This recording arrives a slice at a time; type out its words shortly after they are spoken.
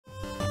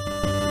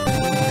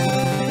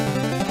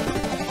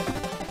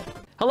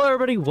Hello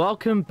everybody,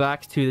 welcome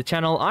back to the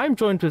channel. I'm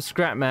joined with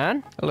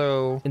Scrapman.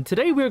 Hello. And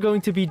today we're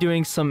going to be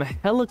doing some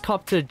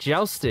helicopter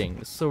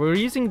jousting. So we're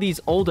using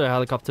these older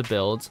helicopter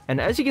builds. And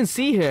as you can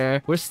see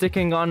here, we're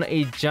sticking on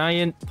a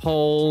giant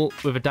pole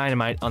with a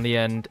dynamite on the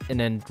end and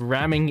then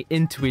ramming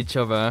into each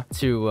other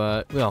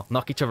to, well,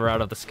 knock each other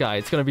out of the sky.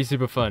 It's going to be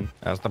super fun.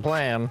 That's the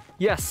plan.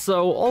 Yes,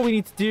 so all we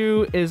need to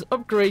do is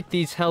upgrade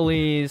these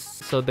helis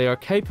so they are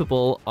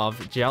capable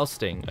of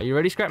jousting. Are you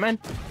ready, Scrapman?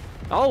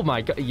 Oh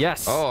my god,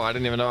 yes. Oh, I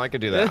didn't even know I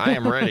could do that. I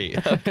am ready.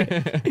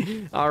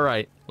 All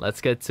right, let's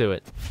get to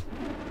it.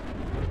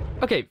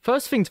 Okay,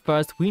 first things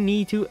first, we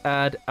need to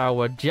add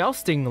our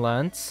jousting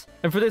lance.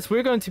 And for this,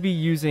 we're going to be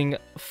using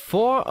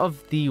 4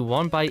 of the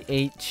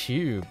 1x8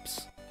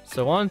 tubes.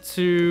 So 1,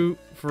 2,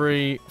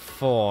 3,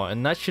 4.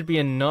 And that should be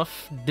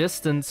enough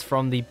distance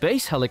from the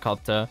base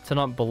helicopter to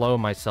not blow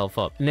myself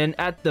up. And then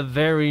at the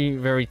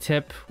very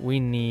tip, we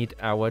need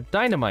our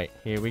dynamite.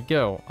 Here we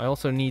go. I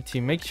also need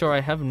to make sure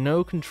I have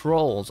no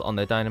controls on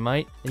the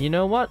dynamite. And you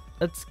know what?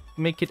 Let's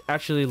make it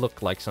actually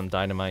look like some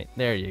dynamite.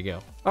 There you go.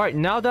 All right,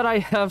 now that I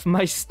have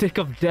my stick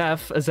of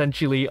death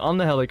essentially on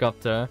the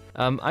helicopter,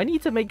 I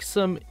need to make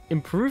some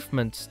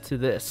improvements to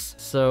this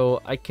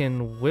so I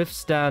can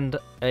withstand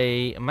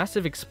a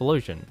massive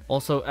explosion.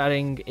 Also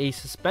adding a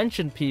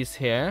suspension piece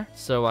here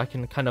so I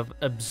can kind of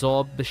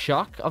absorb the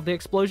shock of the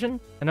explosion.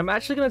 And I'm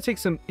actually going to take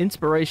some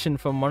inspiration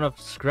from one of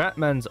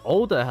Scrapman's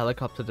older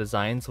helicopter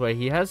designs where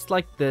he has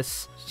like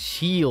this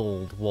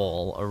shield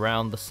wall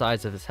around the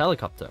sides of his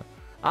helicopter.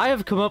 I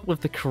have come up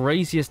with the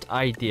craziest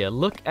idea.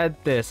 Look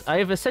at this. I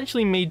have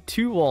essentially made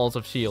 2 walls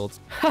of shields.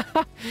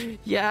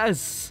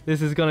 Yes!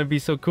 This is gonna be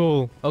so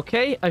cool.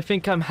 Okay, I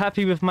think I'm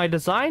happy with my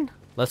design.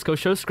 Let's go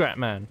show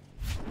Scrapman.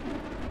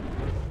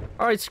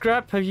 Alright,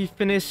 Scrap, have you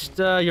finished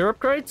your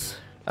upgrades?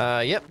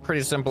 Yep,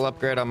 pretty simple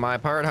upgrade on my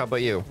part. How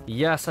about you?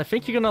 Yes, I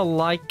think you're gonna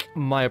like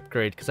my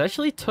upgrade because I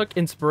actually took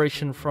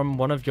inspiration from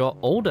one of your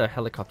older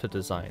helicopter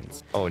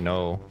designs. Oh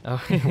no. Oh.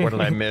 What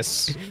did I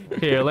miss?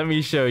 Here, let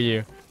me show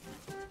you.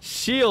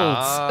 Shields.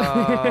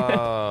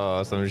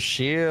 Oh, some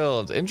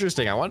shields.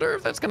 Interesting. I wonder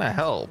if that's gonna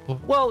help.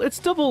 Well, it's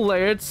double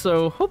layered,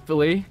 so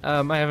hopefully. I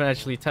haven't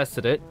actually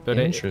tested it, but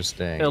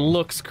interesting. It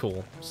looks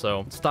cool.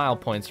 So style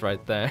points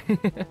right there.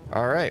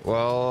 All right.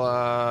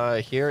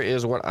 Well, here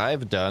is what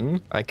I've done.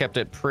 I kept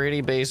it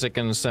pretty basic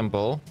and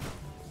simple.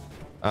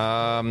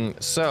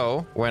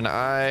 So when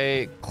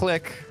I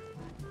click,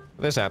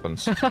 this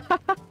happens.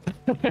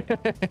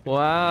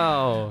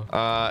 Wow.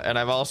 And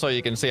I've also,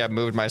 you can see I've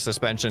moved my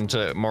suspension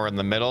to more in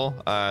the middle.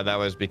 That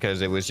was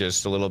because it was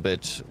just a little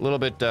bit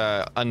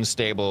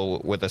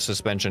unstable with the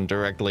suspension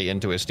directly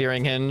into a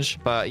steering hinge.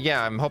 But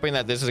yeah, I'm hoping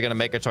that this is gonna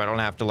make it so I don't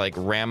have to like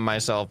ram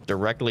myself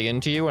directly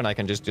into you, and I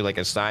can just do like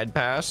a side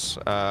pass,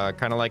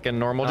 kind of like in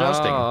normal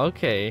jousting. Oh,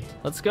 okay.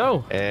 Let's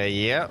go.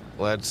 Yeah,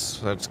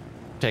 let's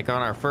take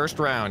on our first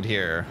round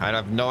here. I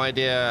have no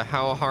idea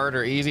how hard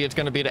or easy it's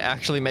going to be to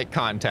actually make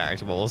contact,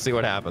 but we'll see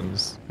what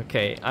happens.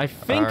 Okay, I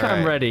think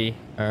I'm ready.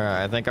 All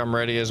right, I think I'm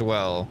ready as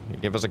well.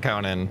 Give us a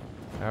count in.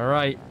 All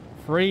right,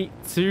 3,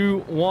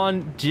 2,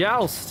 1,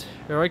 joust.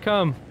 Here I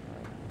come.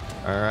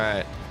 All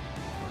right,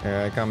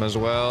 here I come as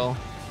well.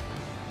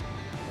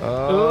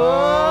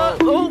 Oh!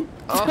 Whoa!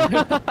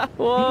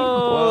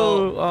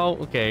 Well, oh,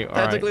 okay. All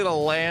technically, right. the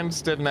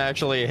lance didn't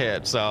actually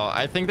hit, so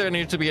I think there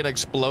needs to be an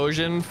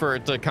explosion for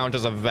it to count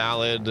as a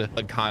valid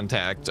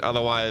contact.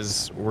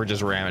 Otherwise, we're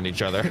just ramming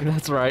each other.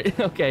 That's right.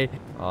 Okay.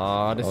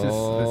 Oh, this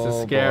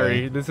is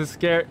scary. Boy. This is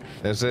scary.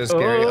 This is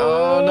scary.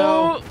 Oh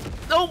no!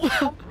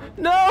 No!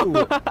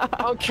 No!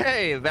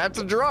 Okay, that's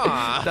a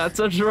draw. That's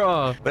a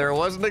draw. There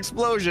was an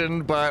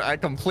explosion, but I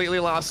completely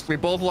lost. We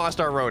both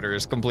lost our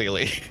rotors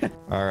completely.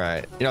 All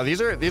right. You know,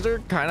 these are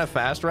kind of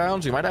fast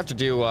rounds. You might have to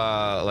do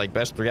like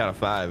best 3 out of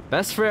 5.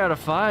 Best 3 out of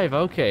 5.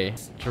 Okay.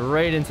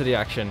 Straight into the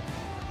action.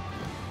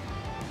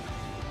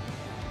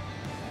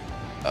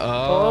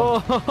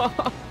 Oh.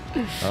 Oh.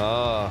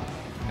 Oh.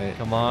 Hey,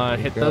 Come on,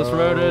 hit go. those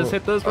rotors.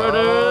 Hit those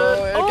rotors.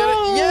 Oh, I get it.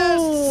 Yes.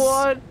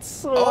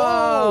 What?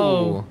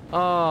 Oh.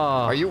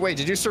 Wow. Oh. Wait,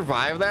 did you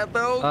survive that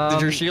though?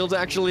 Did your shields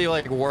actually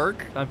like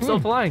work? I'm still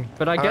flying,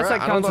 but I guess right,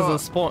 that counts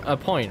as a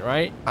point,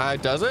 right?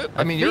 Does it?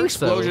 I mean, your think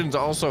so. explosion's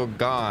also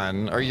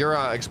gone, or your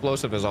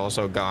explosive is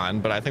also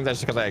gone, but I think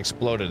that's because I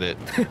exploded it.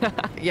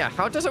 Yeah,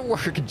 how does it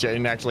work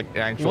in actual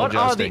What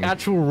jousting? are the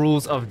actual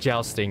rules of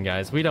jousting,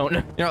 guys? We don't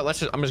know. You know, I'm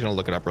just gonna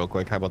look it up real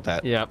quick. How about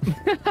that? Yep.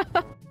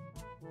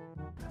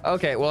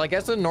 Okay, well, I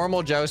guess in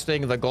normal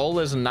jousting, the goal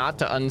is not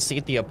to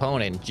unseat the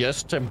opponent,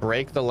 just to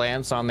break the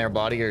lance on their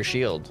body or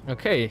shield.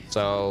 Okay.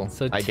 So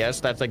I guess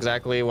that's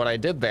exactly what I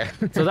did there.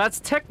 So that's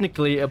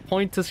technically a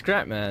point to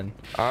Scrapman.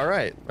 All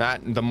right,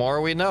 the more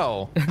we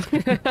know.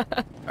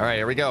 All right,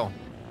 here we go.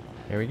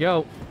 Here we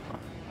go.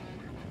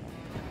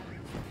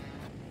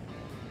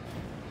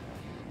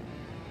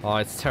 Oh,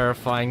 it's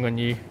terrifying when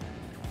you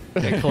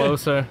get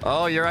closer.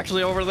 Oh, you're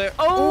actually over there.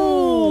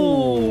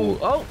 Oh!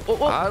 Oh!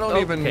 I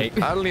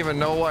don't even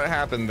know what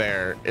happened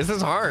there. This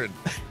is hard.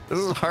 This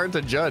is hard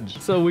to judge.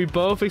 So we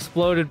both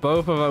exploded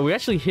both of us. We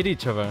actually hit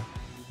each other.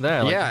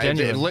 there. Like, Yeah,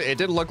 genuine. it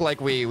did look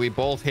like we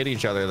both hit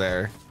each other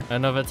there.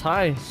 Another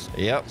tie.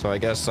 Yep. So I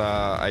guess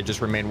I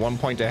just remain 1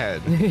 point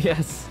ahead.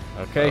 Yes.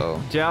 Okay.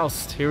 Uh-oh.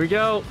 Joust. Here we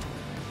go.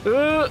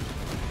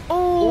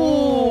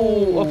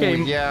 Oh. Okay.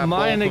 Yeah,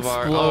 mine both of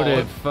our-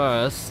 exploded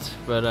first,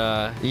 but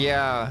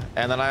Yeah,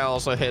 and then I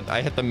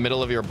hit the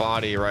middle of your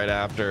body right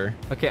after.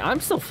 okay.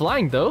 I'm still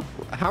flying though.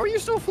 How are you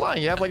still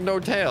flying? You have like no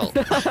tail.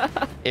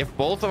 If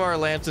both of our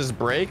lances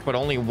break, but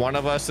only one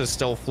of us is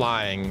still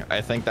flying,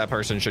 I think that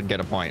person should get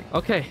a point.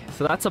 Okay,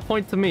 so that's a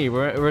point to me.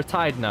 We're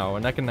tied now.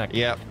 We're neck and neck.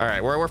 Yep. All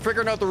right. We're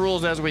figuring out the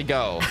rules as we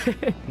go.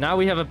 Now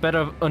we have a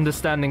better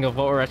understanding of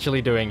what we're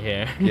actually doing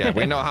here. Yeah,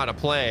 we know how to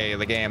play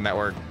the game that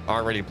we're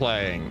already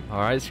playing. All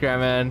right,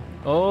 Scrapman.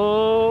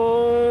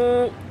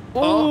 Oh.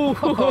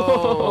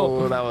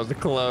 Oh, that was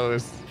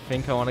close. I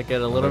think I want to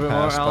get a little bit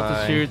more passed by.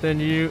 altitude than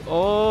you.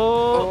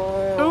 Oh.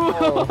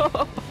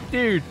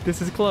 Dude,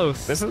 this is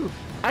close. This is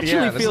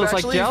actually this is feels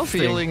actually like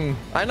jousting.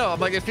 I know. I'm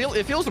like it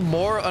feels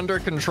more under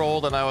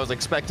control than I was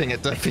expecting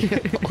it to feel.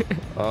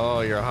 Oh,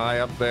 you're high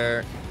up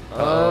there.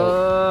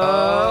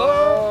 Oh.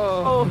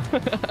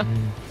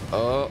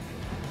 Oh.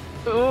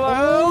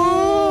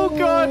 Oh,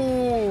 God.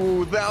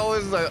 Ooh, that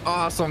was an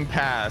awesome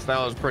pass. That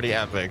was pretty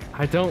epic.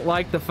 I don't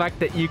like the fact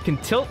that you can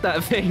tilt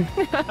that thing.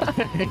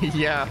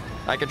 Yeah,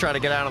 I could try to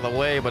get out of the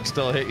way, but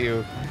still hit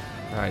you.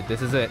 All right,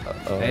 this is it.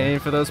 Uh-oh. Aim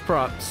for those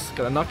props.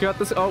 Gonna knock you out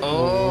this.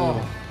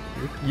 Oh.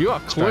 You are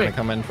Trying quick. to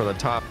come in for the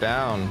top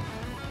down.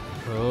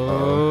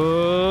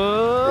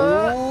 Oh.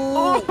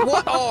 Ooh,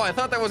 what? Oh, I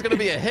thought that was going to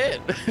be a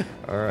hit.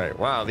 All right.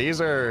 Wow,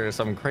 these are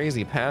some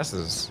crazy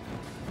passes.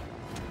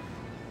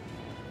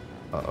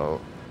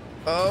 Uh-oh.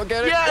 Oh,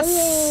 get it. Yes!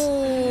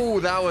 Ooh,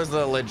 that was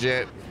a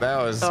legit.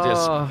 That was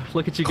just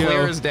Look at you go.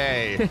 clear as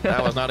day.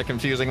 That was not a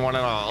confusing one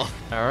at all.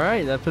 All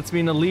right, that puts me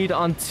in the lead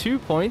on 2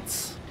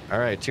 points. All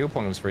right, 2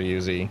 points for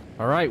Yzuei.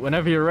 All right,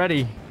 whenever you're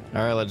ready.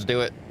 All right, let's do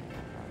it.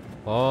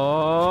 Oh.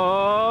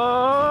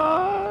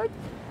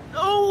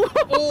 Oh.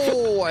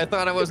 Oh, I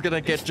thought I was going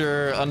to get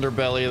your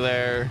underbelly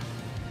there.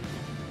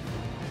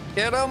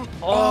 Get him.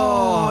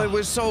 Oh, it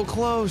was so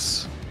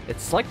close.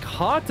 It's like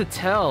hard to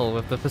tell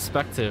with the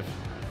perspective.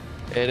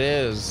 It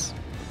is.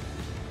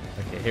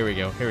 Okay, here we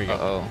go. Here we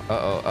go.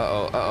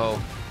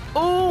 Oh.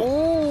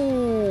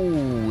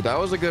 Ooh, that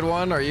was a good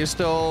one. Are you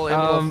still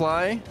able to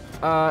fly?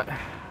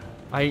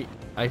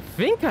 I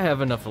think I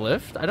have enough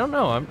lift. I don't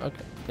know.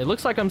 Okay. It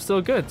looks like I'm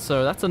still good,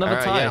 so that's another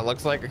tie. Yeah, it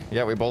looks like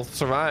we both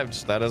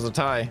survived. That is a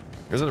tie.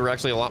 This is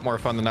actually a lot more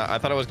fun than I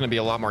thought it was going to be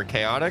a lot more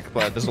chaotic,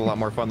 but this is a lot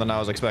more fun than I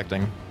was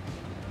expecting.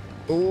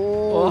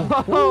 Ooh,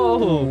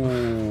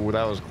 ooh,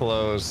 that was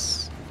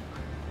close.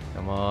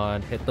 Come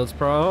on, hit those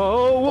pro.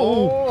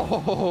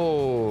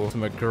 Oh,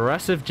 Some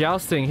aggressive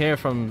jousting here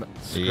from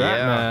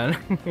Scrapman.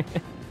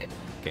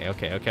 Yeah.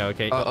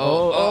 Okay.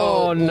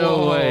 Uh-oh.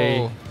 No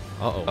way.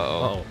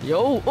 Uh-oh.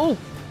 Yo,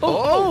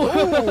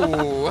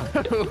 Oh,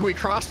 we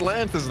crossed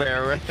lances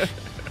there.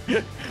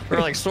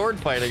 We're like sword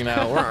fighting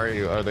now. Where are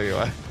you? Oh, there you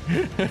are.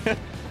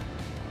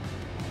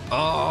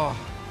 Oh,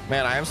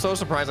 man, I am so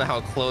surprised at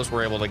how close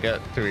we're able to get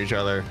to each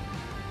other.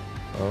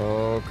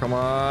 Oh, come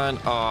on.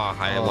 Oh,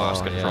 I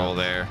lost control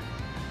there.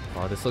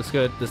 Oh, this looks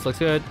good. This looks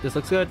good.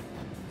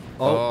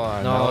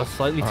 Oh, no,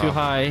 slightly too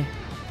high.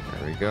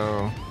 There we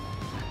go.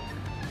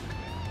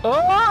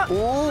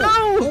 Oh,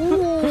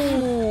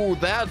 no! Ooh,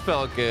 that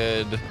felt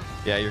good.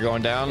 Yeah, you're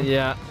going down?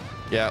 Yeah.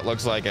 Yeah, it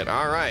looks like it.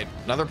 All right,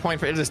 another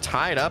point for it is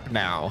tied up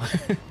now.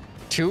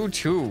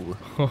 2-2.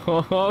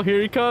 Oh,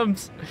 here he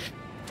comes.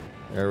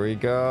 There we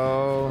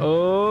go.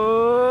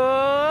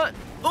 Oh,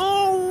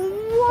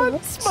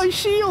 what? My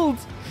shield.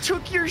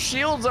 Took your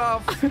shields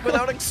off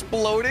without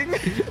exploding?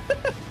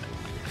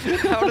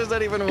 How does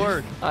that even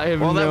work? I have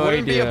well, no that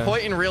wouldn't idea. be a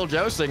point in real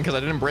jousting because I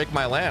didn't break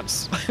my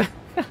lance.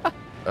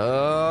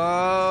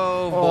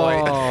 Oh,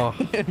 boy. Oh.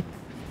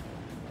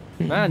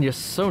 Man, you're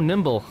so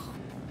nimble.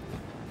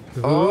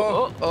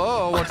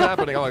 Oh, what's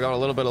happening? Oh, I got a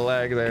little bit of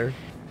lag there.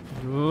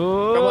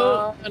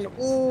 Oh. Come on.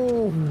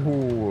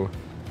 Ooh.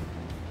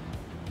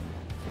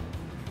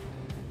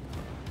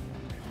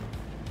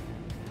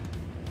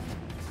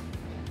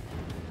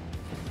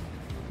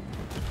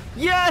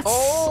 Yes!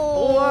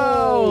 Oh,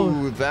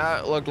 wow!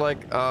 That looked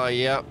like,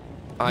 yep.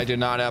 I do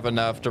not have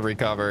enough to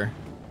recover.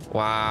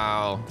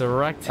 Wow.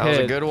 Direct That hit. was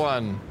a good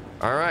one.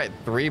 All right,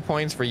 3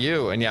 points for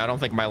you. And yeah, I don't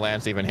think my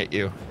lance even hit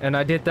you. And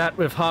I did that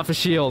with half a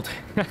shield.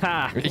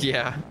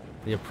 Yeah.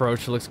 The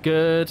approach looks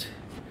good.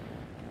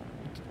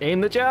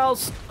 Aim the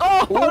joust.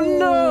 Oh,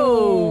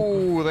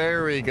 no!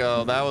 There we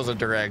go. That was a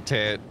direct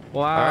hit.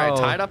 Wow. All right,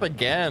 tied up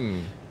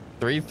again.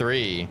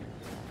 3-3.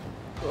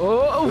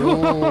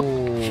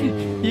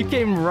 Oh! You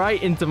came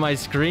right into my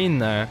screen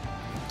there.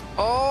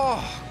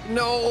 Oh,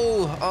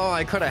 no. Oh,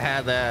 I could have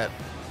had that.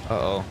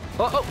 Uh-oh.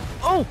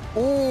 Oh!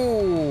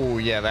 Ooh,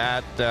 yeah,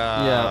 that,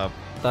 Yeah,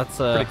 that's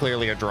pretty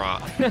clearly a draw.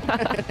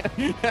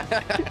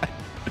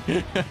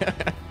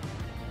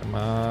 Come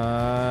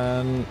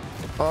on.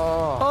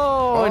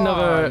 Oh,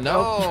 another.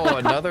 No,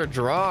 another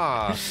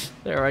draw.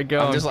 There I go.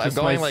 I'm going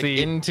my like seat.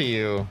 into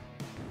you.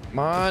 Come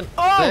on.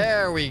 Oh!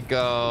 There we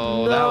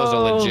go. No. That was a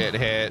legit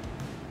hit.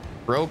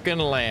 Broken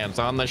lance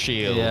on the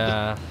shield.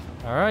 Yeah.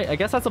 All right. I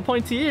guess that's a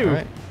point to you. All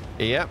right.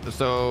 Yep.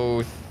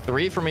 So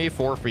 3 for me,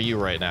 4 for you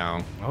right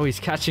now. Oh, he's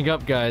catching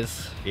up,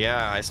 guys.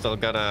 Yeah, I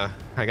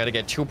gotta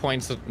get 2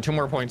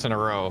 more points in a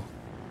row.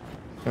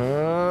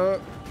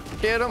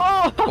 Get him.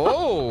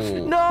 Oh,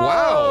 no!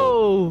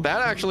 Wow.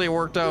 That actually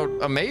worked out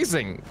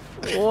amazing.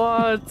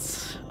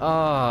 What?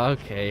 Oh,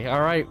 okay.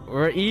 All right.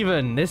 We're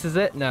even. This is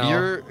it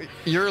now.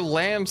 Your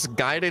lance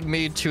guided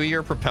me to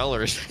your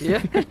propellers. Yeah.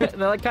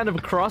 They're like kind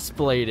of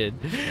cross-bladed.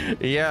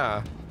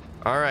 Yeah.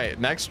 All right.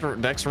 Next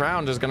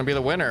round is going to be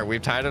the winner.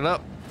 We've tied it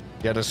up.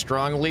 You had a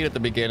strong lead at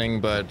the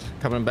beginning, but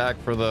coming back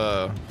for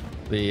the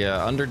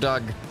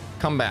underdog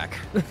comeback.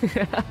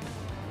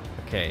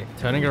 Okay.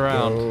 Turning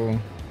around. Go.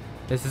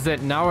 This is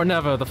it. Now or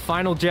never. The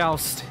final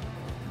joust.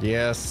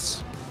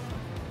 Yes.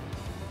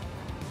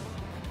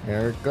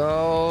 There it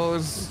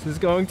goes. This is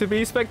going to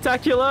be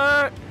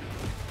spectacular.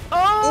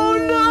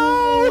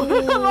 Oh,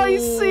 no! My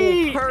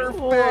seat! Perfect.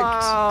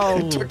 Wow.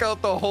 It took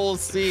out the whole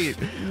seat.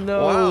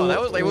 No Wow,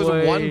 it was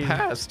way. one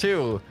pass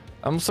too.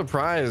 I'm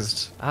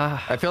surprised.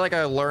 I feel like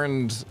I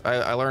learned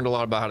a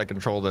lot about how to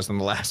control this in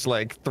the last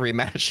like 3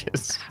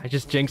 matches. I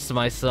just jinxed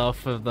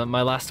myself with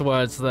my last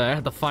words there.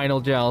 The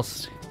final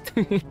joust.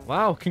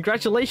 Wow,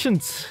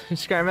 congratulations,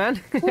 Skyman.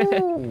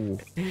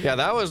 Yeah,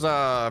 that was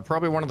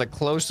probably one of the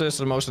closest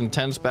and most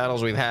intense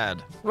battles we've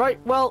had. Right,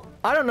 well,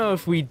 I don't know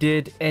if we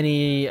did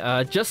any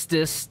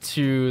justice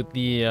to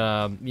the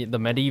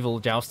medieval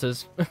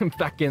jousters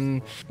back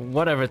in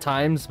whatever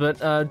times,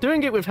 but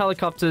doing it with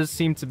helicopters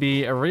seemed to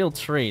be a real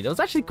treat. It was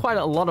actually quite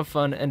a lot of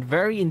fun and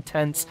very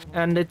intense,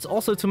 and it's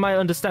also to my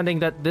understanding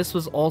that this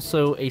was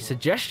also a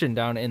suggestion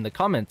down in the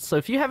comments. So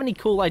if you have any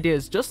cool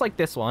ideas just like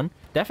this one,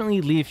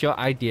 definitely leave your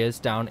ideas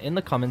down in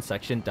the comment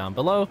section down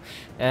below.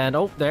 And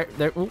oh, there.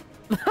 Ooh.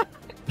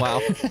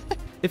 Wow.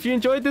 If you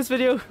enjoyed this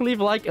video,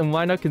 leave a like and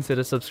why not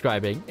consider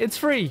subscribing? It's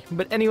free.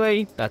 But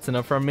anyway, that's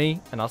enough from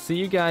me, and I'll see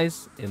you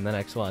guys in the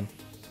next one.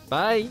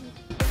 Bye.